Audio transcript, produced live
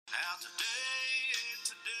Now today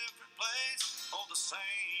it's a different place, all the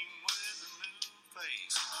same with a new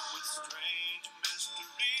face, with strange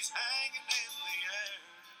mysteries hanging in the air.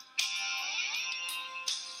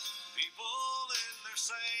 People in their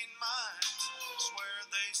sane minds swear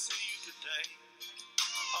they see you today.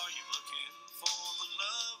 Are you looking for the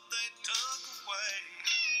love they took away?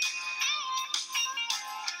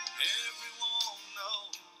 Everyone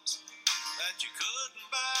knows that you couldn't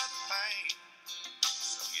buy the pain,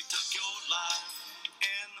 so you took your life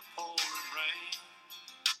in the pouring rain.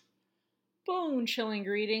 Bone-chilling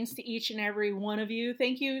greetings to each and every one of you.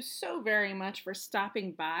 Thank you so very much for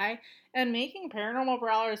stopping by and making Paranormal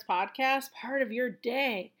Brawlers podcast part of your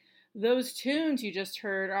day. Those tunes you just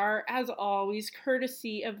heard are, as always,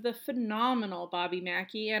 courtesy of the phenomenal Bobby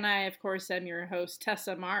Mackey, and I, of course, am your host,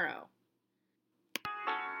 Tessa Mauro.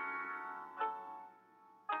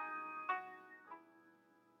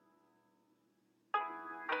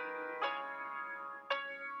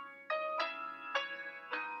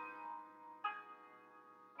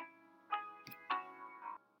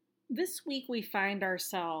 This week we find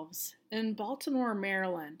ourselves in Baltimore,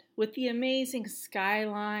 Maryland, with the amazing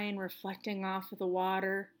skyline reflecting off of the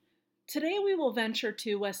water. Today we will venture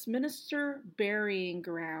to Westminster Burying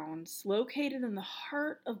Grounds, located in the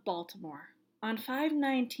heart of Baltimore, on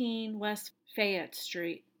 519 West Fayette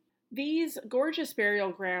Street. These gorgeous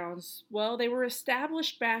burial grounds, well, they were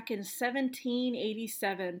established back in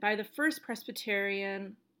 1787 by the First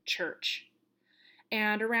Presbyterian Church.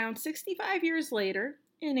 And around 65 years later,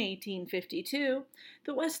 in 1852,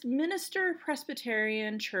 the Westminster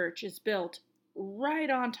Presbyterian Church is built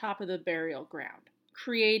right on top of the burial ground,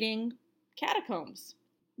 creating catacombs.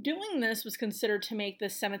 Doing this was considered to make the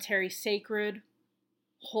cemetery sacred,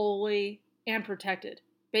 holy, and protected.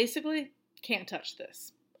 Basically, can't touch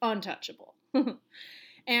this. Untouchable.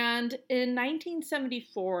 And in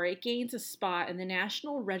 1974, it gains a spot in the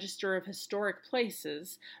National Register of Historic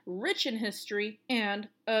Places, rich in history and,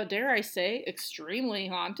 dare I say, extremely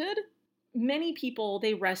haunted. Many people,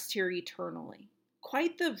 they rest here eternally.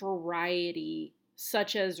 Quite the variety,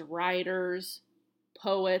 such as writers,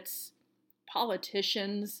 poets,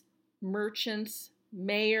 politicians, merchants,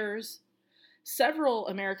 mayors, several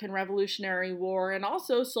American Revolutionary War, and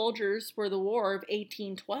also soldiers for the War of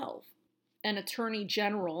 1812. An attorney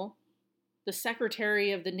general, the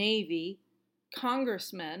secretary of the Navy,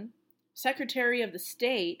 congressman, secretary of the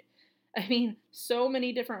state. I mean, so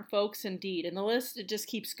many different folks indeed, and the list, it just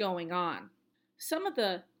keeps going on. Some of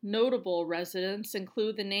the notable residents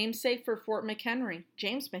include the namesake for Fort McHenry,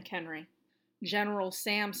 James McHenry, General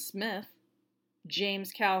Sam Smith,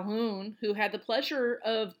 James Calhoun, who had the pleasure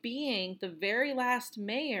of being the very last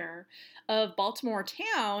mayor of Baltimore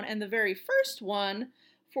town and the very first one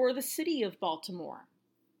for the city of Baltimore.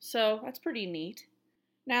 So that's pretty neat.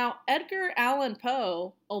 Now, Edgar Allan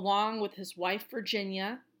Poe, along with his wife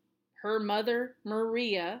Virginia, her mother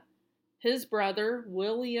Maria, his brother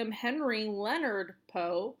William Henry Leonard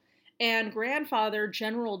Poe, and grandfather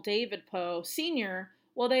General David Poe Sr.,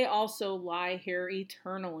 well, they also lie here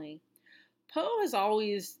eternally. Poe has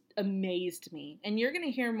always amazed me, and you're going to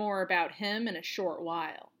hear more about him in a short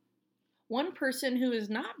while. One person who is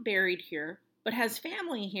not buried here but has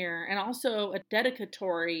family here and also a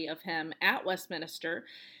dedicatory of him at Westminster,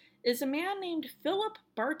 is a man named Philip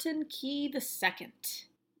Barton Key II.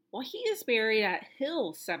 While he is buried at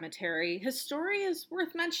Hill Cemetery, his story is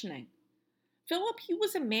worth mentioning. Philip, he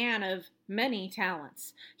was a man of many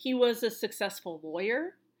talents. He was a successful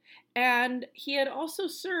lawyer, and he had also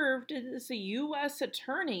served as a U.S.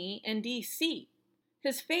 attorney in D.C.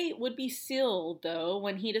 His fate would be sealed, though,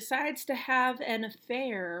 when he decides to have an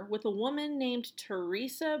affair with a woman named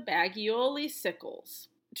Teresa Bagioli Sickles.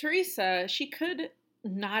 Teresa, she could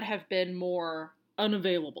not have been more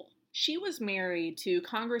unavailable. She was married to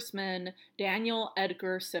Congressman Daniel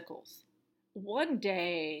Edgar Sickles. One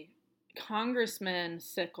day, Congressman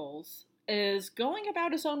Sickles is going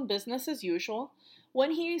about his own business as usual when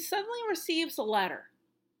he suddenly receives a letter.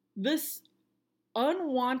 This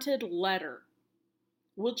unwanted letter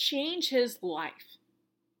will change his life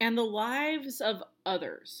and the lives of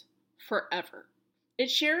others forever.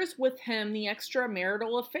 It shares with him the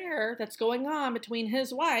extramarital affair that's going on between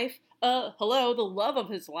his wife, the love of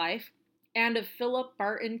his life, and of Philip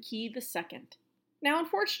Barton Key II. Now,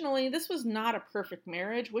 unfortunately, this was not a perfect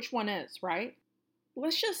marriage. Which one is, right?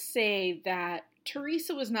 Let's just say that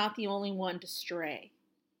Teresa was not the only one to stray.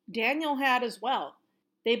 Daniel had as well.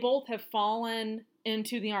 They both have fallen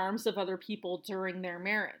into the arms of other people during their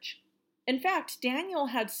marriage. In fact, Daniel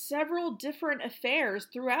had several different affairs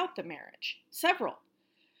throughout the marriage. Several.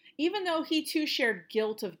 Even though he too shared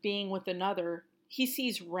guilt of being with another, he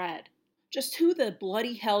sees red. Just who the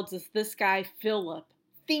bloody hell does this guy Philip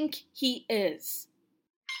think he is?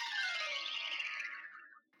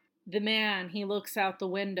 The man, he looks out the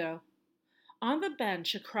window. On the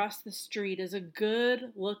bench across the street is a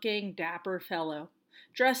good-looking, dapper fellow,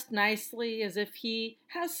 dressed nicely as if he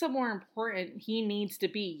has somewhere important he needs to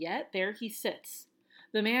be, yet there he sits.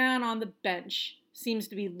 The man on the bench seems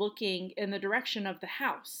to be looking in the direction of the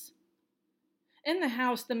house. In the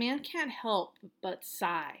house, the man can't help but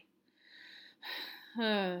sigh.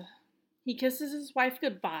 He kisses his wife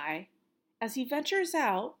goodbye as he ventures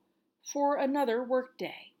out for another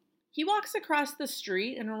workday. He walks across the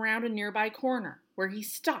street and around a nearby corner, where he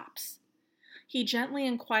stops. He gently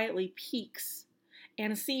and quietly peeks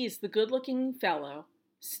and sees the good-looking fellow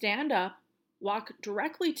stand up, walk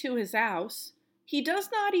directly to his house. He does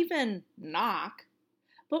not even knock,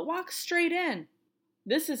 but walks straight in.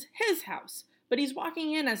 This is his house, but he's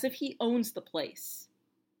walking in as if he owns the place.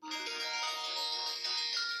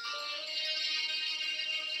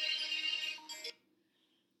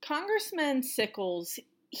 Congressman Sickles,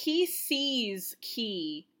 he sees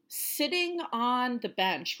Key sitting on the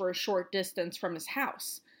bench for a short distance from his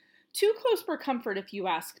house. Too close for comfort, if you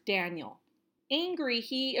ask Daniel. Angry,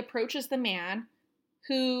 he approaches the man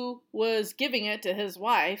who was giving it to his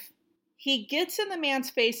wife. He gets in the man's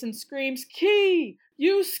face and screams, "Key,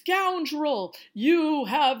 you scoundrel! You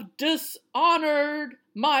have dishonored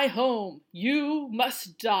my home. You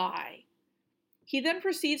must die." He then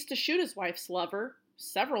proceeds to shoot his wife's lover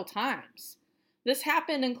several times. This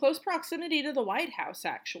happened in close proximity to the White House,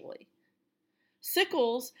 actually.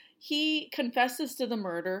 Sickles, he confesses to the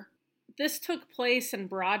murder. This took place in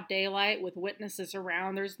broad daylight with witnesses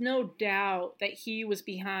around. There's no doubt that he was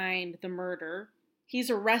behind the murder. He's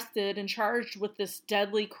arrested and charged with this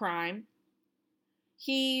deadly crime.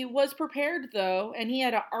 He was prepared, though, and he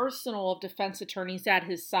had an arsenal of defense attorneys at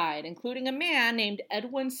his side, including a man named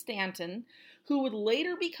Edwin Stanton, who would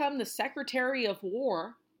later become the Secretary of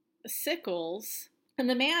War. Sickles, and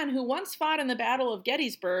the man who once fought in the Battle of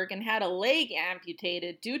Gettysburg and had a leg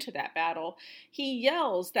amputated due to that battle, he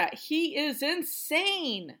yells that he is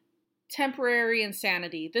insane. Temporary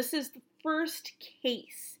insanity. This is the first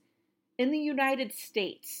case in the United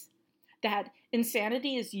States that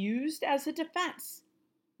insanity is used as a defense.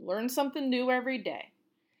 Learn something new every day.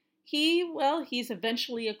 He's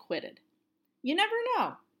eventually acquitted. You never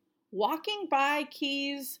know. Walking by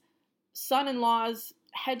Key's son-in-law's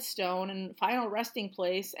headstone and final resting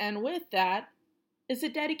place, and with that is a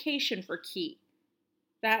dedication for Key,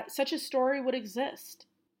 that such a story would exist.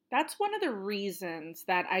 That's one of the reasons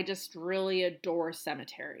that I just really adore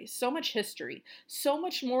cemeteries. So much history, so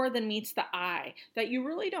much more than meets the eye that you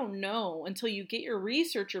really don't know until you get your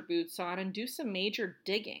researcher boots on and do some major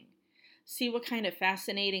digging. See what kind of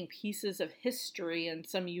fascinating pieces of history and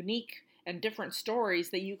some unique and different stories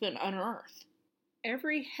that you can unearth.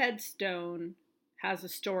 Every headstone has a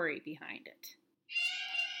story behind it.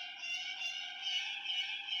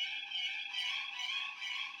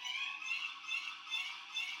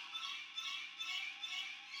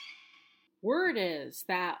 Word is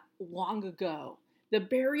that long ago, the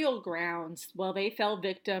burial grounds, they fell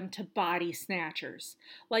victim to body snatchers.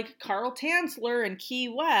 Like Carl Tanzler in Key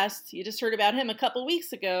West, you just heard about him a couple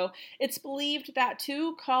weeks ago, it's believed that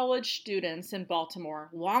two college students in Baltimore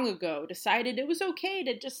long ago decided it was okay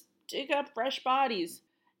to just dig up fresh bodies.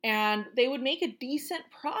 And they would make a decent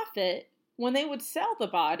profit when they would sell the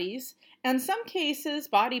bodies, and in some cases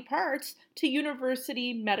body parts, to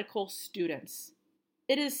university medical students.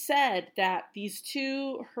 It is said that these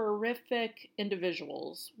two horrific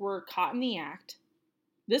individuals were caught in the act.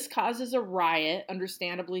 This causes a riot,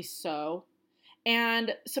 understandably so,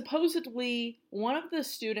 and supposedly one of the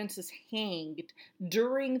students is hanged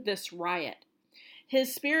during this riot.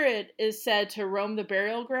 His spirit is said to roam the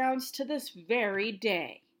burial grounds to this very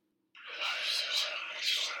day.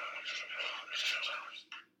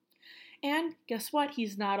 And guess what?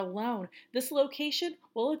 He's not alone. This location,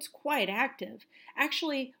 it's quite active.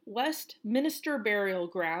 Actually, Westminster Burial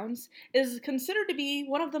Grounds is considered to be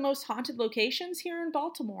one of the most haunted locations here in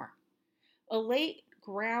Baltimore. A late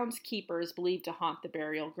groundskeeper is believed to haunt the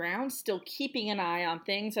burial grounds, still keeping an eye on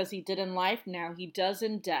things as he did in life, now he does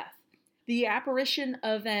in death. The apparition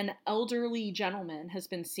of an elderly gentleman has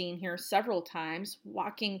been seen here several times,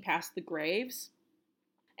 walking past the graves.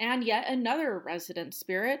 And yet another resident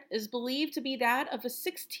spirit is believed to be that of a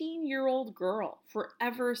 16-year-old girl,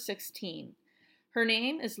 forever 16. Her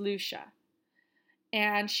name is Lucia,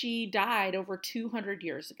 and she died over 200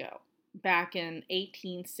 years ago, back in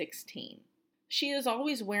 1816. She is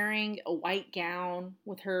always wearing a white gown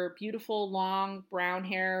with her beautiful long brown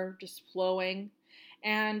hair just flowing,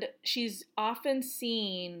 And she's often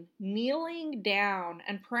seen kneeling down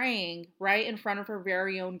and praying right in front of her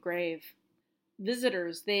very own grave.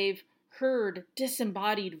 Visitors, they've heard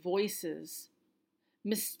disembodied voices,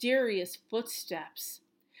 mysterious footsteps,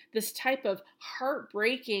 this type of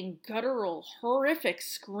heartbreaking, guttural, horrific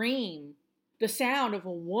scream, the sound of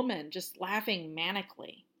a woman just laughing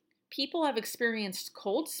manically. People have experienced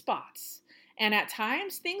cold spots, and at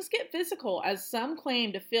times things get physical as some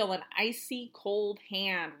claim to feel an icy cold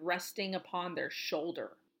hand resting upon their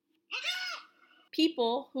shoulder.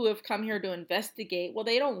 People who have come here to investigate, well,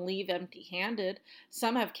 they don't leave empty-handed.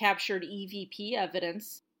 Some have captured EVP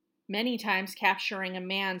evidence, many times capturing a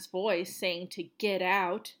man's voice saying to get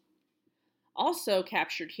out. Also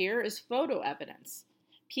captured here is photo evidence.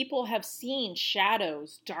 People have seen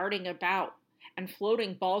shadows darting about and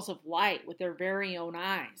floating balls of light with their very own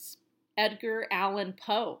eyes. Edgar Allan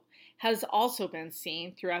Poe has also been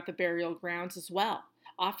seen throughout the burial grounds as well,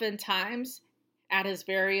 oftentimes at his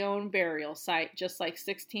very own burial site, just like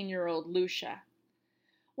 16-year-old Lucia.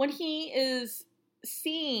 When he is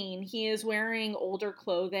seen, he is wearing older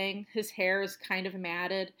clothing, his hair is kind of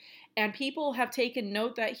matted, and people have taken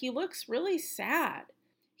note that he looks really sad.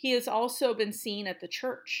 He has also been seen at the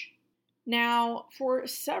church. Now, for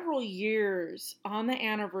several years on the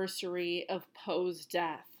anniversary of Poe's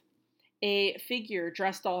death, a figure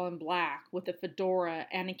dressed all in black with a fedora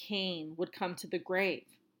and a cane would come to the grave.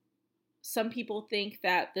 Some people think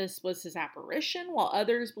that this was his apparition, while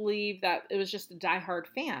others believe that it was just a diehard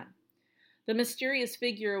fan. The mysterious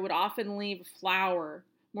figure would often leave a flower,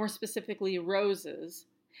 more specifically roses,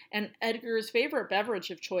 and Edgar's favorite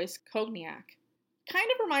beverage of choice, cognac. Kind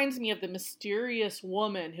of reminds me of the mysterious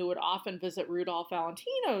woman who would often visit Rudolph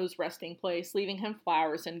Valentino's resting place, leaving him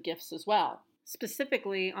flowers and gifts as well,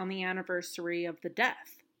 specifically on the anniversary of the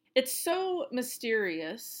death. It's so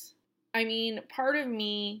mysterious. I mean, part of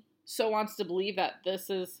me so wants to believe that this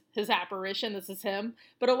is his apparition, this is him,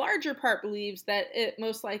 but a larger part believes that it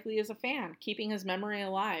most likely is a fan, keeping his memory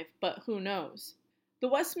alive, but who knows? The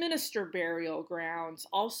Westminster burial grounds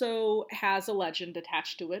also has a legend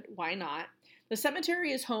attached to it. Why not? The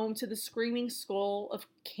cemetery is home to the Screaming Skull of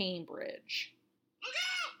Cambridge.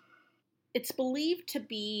 It's believed to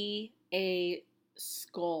be a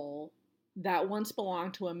skull that once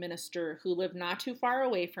belonged to a minister who lived not too far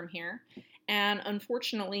away from here, and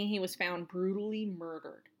unfortunately he was found brutally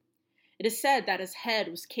murdered. It is said that his head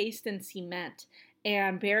was cased in cement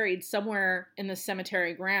and buried somewhere in the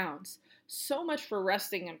cemetery grounds. So much for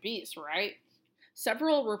resting in peace, right?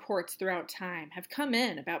 Several reports throughout time have come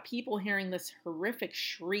in about people hearing this horrific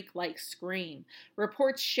shriek-like scream.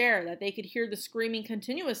 Reports share that they could hear the screaming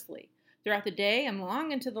continuously throughout the day and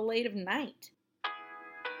long into the late of night.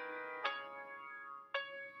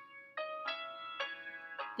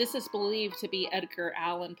 This is believed to be Edgar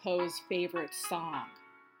Allan Poe's favorite song.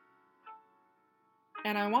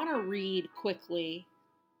 And I want to read quickly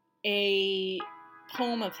a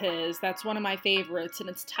poem of his that's one of my favorites, and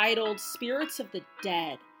it's titled Spirits of the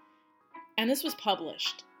Dead. And this was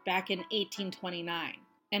published back in 1829,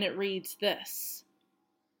 and it reads this.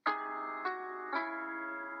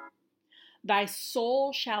 Thy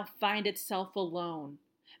soul shall find itself alone,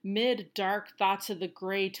 mid dark thoughts of the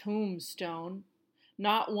gray tombstone,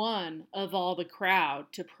 not one of all the crowd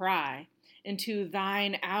to pry into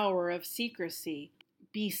thine hour of secrecy.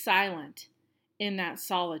 Be silent in that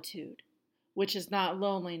solitude, which is not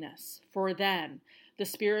loneliness, for then the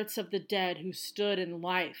spirits of the dead who stood in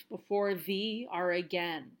life before thee are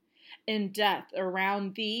again in death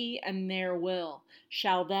around thee, and their will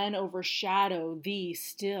shall then overshadow thee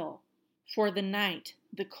still. For the night,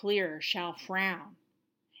 the clear, shall frown,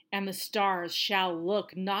 and the stars shall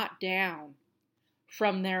look not down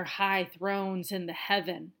from their high thrones in the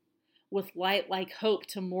heaven, with light like hope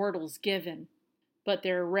to mortals given, but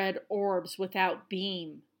their red orbs without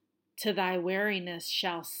beam to thy weariness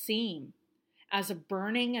shall seem as a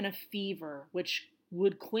burning and a fever which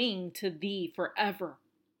would cling to thee forever.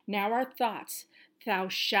 Now our thoughts thou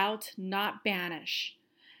shalt not banish,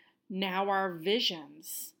 now our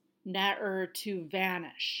visions ne'er to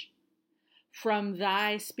vanish. From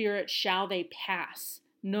thy spirit shall they pass,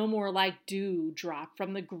 no more like dew drop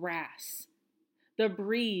from the grass. The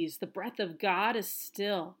breeze, the breath of God is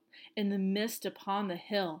still, in the mist upon the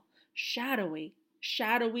hill, shadowy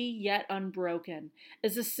yet unbroken,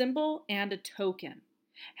 is a symbol and a token.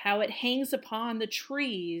 How it hangs upon the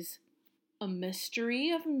trees, a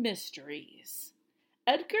mystery of mysteries.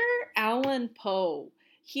 Edgar Allan Poe,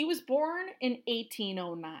 he was born in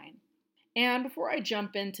 1809. And before I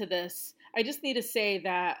jump into this, I just need to say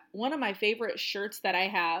that one of my favorite shirts that I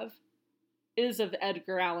have is of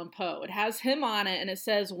Edgar Allan Poe. It has him on it, and it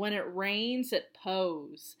says, "When it rains, it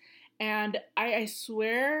poes." And I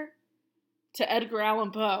swear to Edgar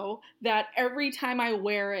Allan Poe that every time I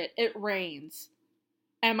wear it, it rains.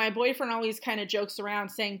 And my boyfriend always kind of jokes around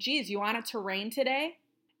saying, "Geez, you want it to rain today?"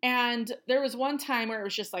 And there was one time where it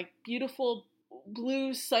was just like beautiful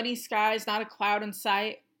blue sunny skies, not a cloud in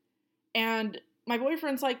sight. And my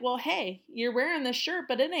boyfriend's like, "Well, hey, you're wearing this shirt,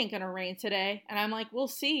 but it ain't gonna rain today." And I'm like, "We'll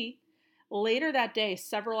see." Later that day,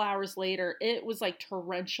 several hours later, it was like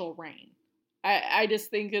torrential rain. I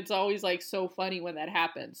just think it's always like so funny when that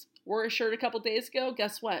happens. Wore a shirt a couple days ago,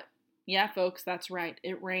 guess what? Yeah, folks, that's right,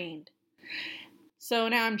 it rained. So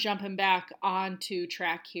now I'm jumping back onto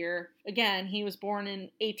track here. Again, he was born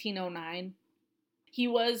in 1809. He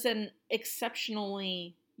was an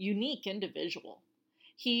exceptionally unique individual.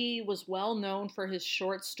 He was well known for his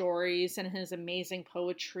short stories and his amazing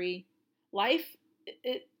poetry. Life,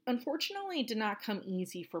 it unfortunately did not come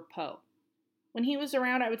easy for Poe. When he was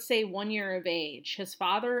around, I would say 1 year of age, his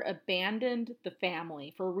father abandoned the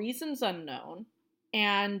family for reasons unknown,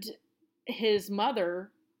 and his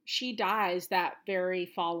mother, she dies that very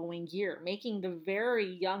following year, making the very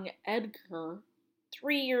young Edgar,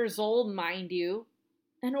 3 years old, mind you,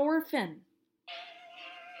 an orphan.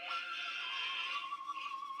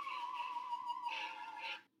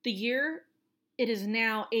 The year, it is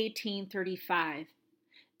now 1835.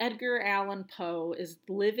 Edgar Allan Poe is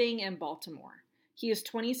living in Baltimore. He is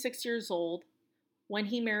 26 years old when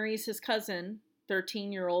he marries his cousin,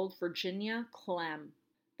 13-year-old Virginia Clem.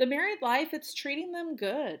 The married life, it's treating them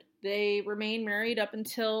good. They remain married up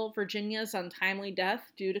until Virginia's untimely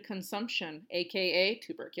death due to consumption, aka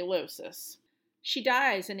tuberculosis. She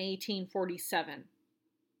dies in 1847.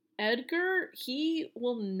 Edgar, he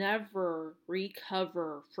will never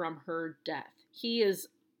recover from her death. He is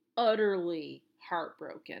utterly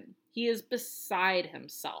heartbroken. He is beside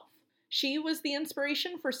himself. She was the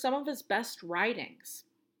inspiration for some of his best writings.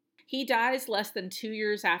 He dies less than 2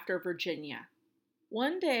 years after Virginia.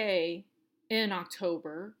 One day in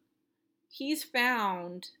October, he's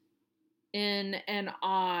found in an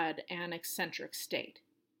odd and eccentric state.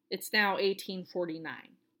 It's now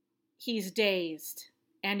 1849. He's dazed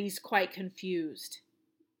and he's quite confused.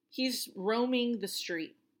 He's roaming the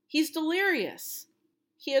street. He's delirious.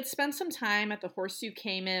 He had spent some time at the Horse You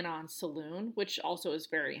Came In On saloon, which also is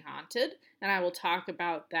very haunted, and I will talk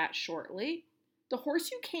about that shortly. The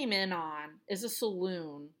Horse You Came In On is a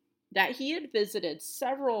saloon that he had visited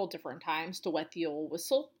several different times to wet the old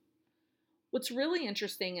whistle. What's really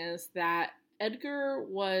interesting is that Edgar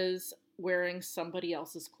was wearing somebody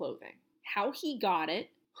else's clothing. How he got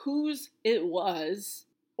it, whose it was,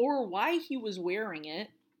 or why he was wearing it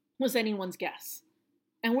was anyone's guess.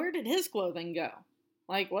 And where did his clothing go?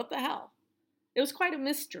 Like, what the hell? It was quite a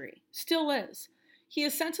mystery. Still is. He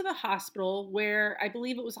is sent to the hospital where I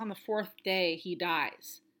believe it was on the 4th day he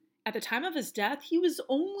dies. At the time of his death, he was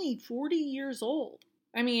only 40 years old.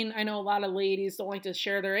 I mean, I know a lot of ladies don't like to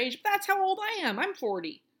share their age, but that's how old I am. I'm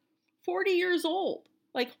 40. 40 years old.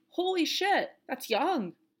 Like, holy shit, that's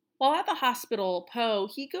young. While at the hospital, Poe,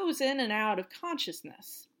 he goes in and out of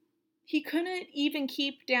consciousness. He couldn't even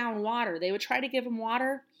keep down water. They would try to give him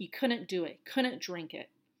water. He couldn't do it, couldn't drink it.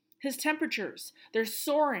 His temperatures, they're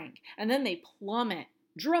soaring, and then they plummet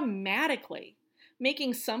dramatically,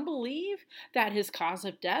 making some believe that his cause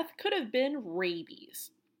of death could have been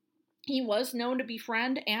rabies. He was known to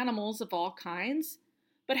befriend animals of all kinds,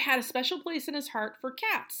 but had a special place in his heart for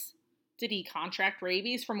cats. Did he contract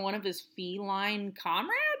rabies from one of his feline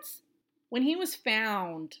comrades? When he was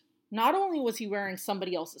found, not only was he wearing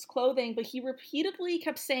somebody else's clothing, but he repeatedly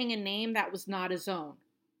kept saying a name that was not his own.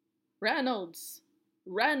 Reynolds.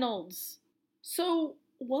 Reynolds. So,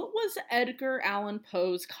 what was Edgar Allan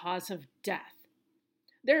Poe's cause of death?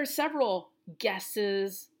 There are several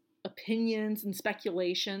guesses, opinions, and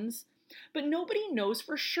speculations, but nobody knows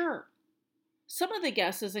for sure. Some of the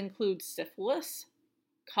guesses include syphilis,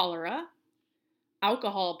 cholera,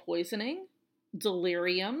 alcohol poisoning,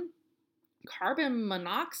 delirium, carbon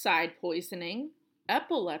monoxide poisoning,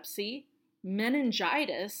 epilepsy,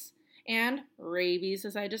 meningitis, and rabies,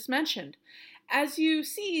 as I just mentioned. As you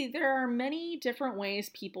see, there are many different ways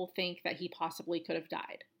people think that he possibly could have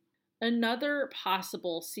died. Another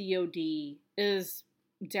possible COD is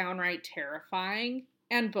downright terrifying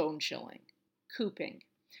and bone-chilling. Cooping.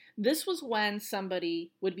 This was when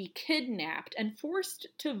somebody would be kidnapped and forced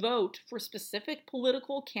to vote for specific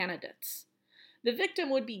political candidates. The victim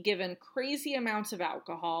would be given crazy amounts of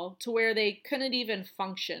alcohol to where they couldn't even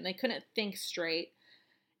function, they couldn't think straight,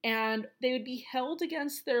 and they would be held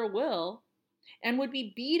against their will and would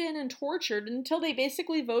be beaten and tortured until they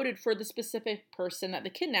basically voted for the specific person that the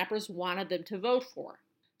kidnappers wanted them to vote for.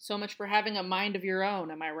 So much for having a mind of your own,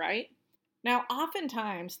 am I right? Now,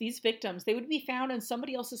 oftentimes, these victims, they would be found in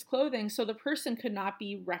somebody else's clothing so the person could not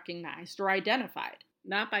be recognized or identified.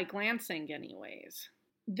 Not by glancing, anyways.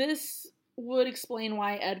 This would explain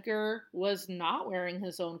why Edgar was not wearing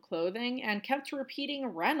his own clothing and kept repeating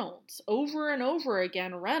Reynolds over and over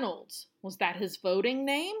again. Reynolds. Was that his voting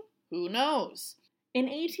name? Who knows? In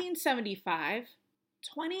 1875,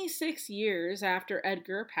 26 years after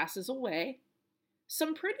Edgar passes away,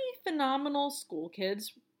 some pretty phenomenal school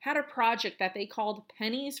kids had a project that they called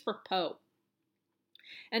Pennies for Poe.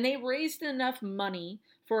 And they raised enough money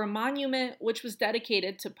for a monument which was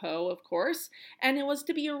dedicated to Poe, of course, and it was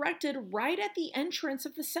to be erected right at the entrance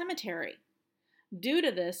of the cemetery. Due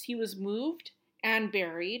to this, he was moved and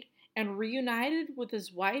buried and reunited with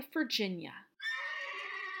his wife, Virginia.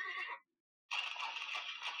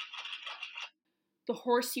 The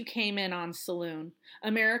Horse You Came In On Saloon,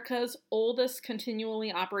 America's oldest continually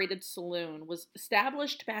operated saloon, was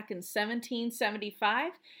established back in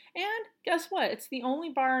 1775, and guess what? It's the only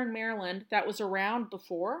bar in Maryland that was around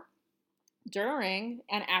before, during,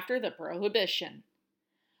 and after the Prohibition.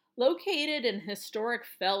 Located in historic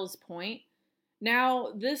Fells Point,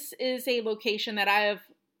 now this is a location that I have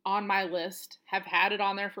on my list, have had it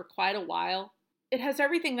on there for quite a while. It has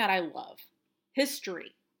everything that I love: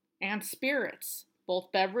 history and spirits,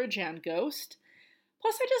 both beverage and ghost.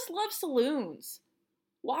 Plus, I just love saloons.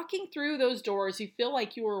 Walking through those doors, you feel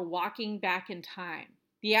like you are walking back in time.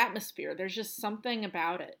 The atmosphere, there's just something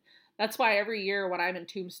about it. That's why every year when I'm in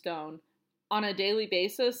Tombstone, on a daily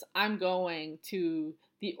basis, I'm going to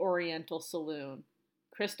the Oriental Saloon,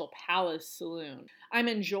 Crystal Palace Saloon. I'm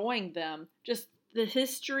enjoying them. Just the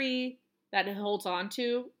history that it holds on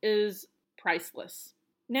to is priceless.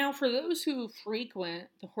 Now, for those who frequent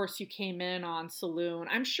the Horse You Came In On Saloon,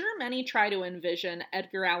 I'm sure many try to envision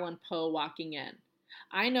Edgar Allan Poe walking in.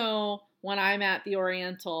 I know when I'm at the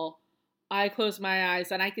Oriental, I close my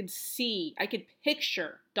eyes and I could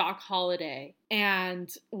picture Doc Holliday and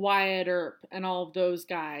Wyatt Earp and all of those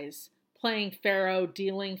guys playing faro,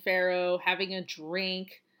 dealing faro, having a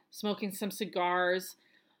drink, smoking some cigars.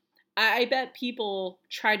 I bet people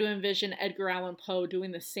try to envision Edgar Allan Poe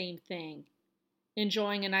doing the same thing,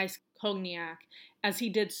 enjoying a nice cognac, as he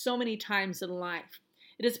did so many times in life.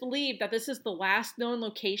 It is believed that this is the last known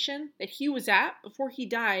location that he was at before he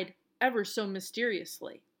died ever so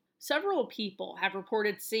mysteriously. Several people have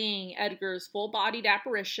reported seeing Edgar's full-bodied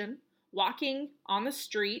apparition walking on the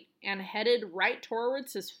street and headed right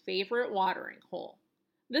towards his favorite watering hole.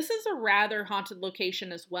 This is a rather haunted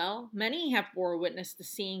location as well. Many have bore witness to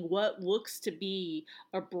seeing what looks to be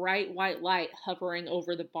a bright white light hovering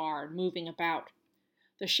over the bar and moving about.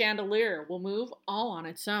 The chandelier will move all on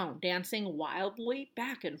its own, dancing wildly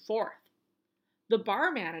back and forth. The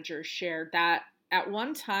bar managers shared that at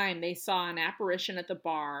one time they saw an apparition at the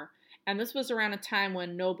bar, and this was around a time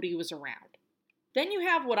when nobody was around. Then you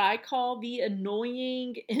have what I call the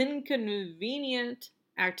annoying, inconvenient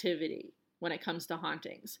activity when it comes to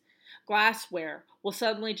hauntings. Glassware will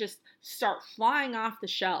suddenly just start flying off the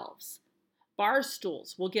shelves. Bar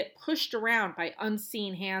stools will get pushed around by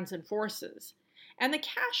unseen hands and forces. And the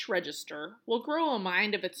cash register will grow a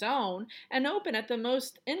mind of its own and open at the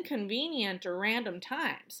most inconvenient or random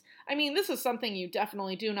times. I mean, this is something you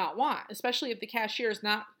definitely do not want, especially if the cashier is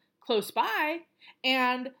not close by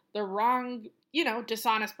and the wrong,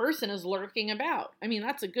 dishonest person is lurking about. I mean,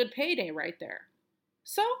 that's a good payday right there.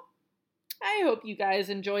 So, I hope you guys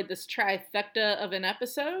enjoyed this trifecta of an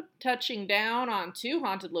episode, touching down on two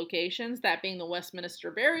haunted locations, that being the Westminster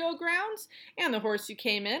Burial Grounds and the Horse You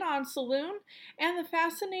Came In On Saloon, and the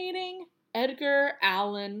fascinating Edgar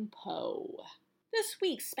Allan Poe. This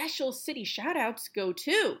week's special city shoutouts go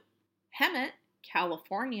to Hemet,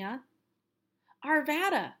 California;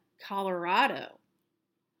 Arvada, Colorado;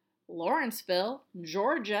 Lawrenceville,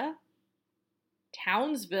 Georgia;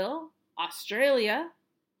 Townsville, Australia;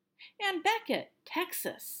 and Beckett,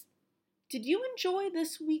 Texas. Did you enjoy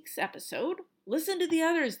this week's episode? Listen to the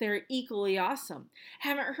others, they're equally awesome.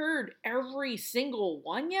 Haven't heard every single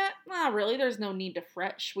one yet? Really, there's no need to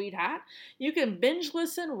fret, sweetheart. You can binge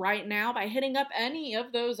listen right now by hitting up any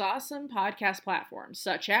of those awesome podcast platforms,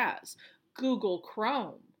 such as Google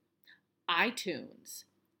Chrome, iTunes,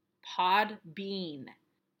 Podbean,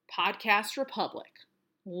 Podcast Republic,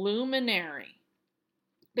 Luminary.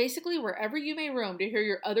 Basically, wherever you may roam to hear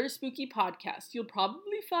your other spooky podcasts, you'll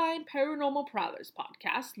probably find Paranormal Prowlers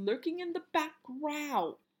podcast lurking in the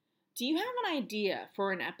background. Do you have an idea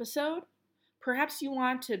for an episode? Perhaps you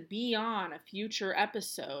want to be on a future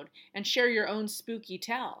episode and share your own spooky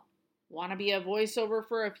tale. Want to be a voiceover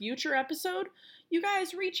for a future episode? You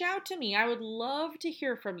guys reach out to me. I would love to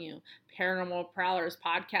hear from you. Paranormal Prowlers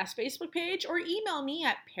Podcast Facebook page or email me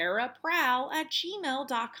at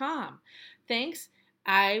paraprowl@gmail.com. Thanks.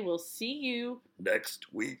 I will see you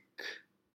next week.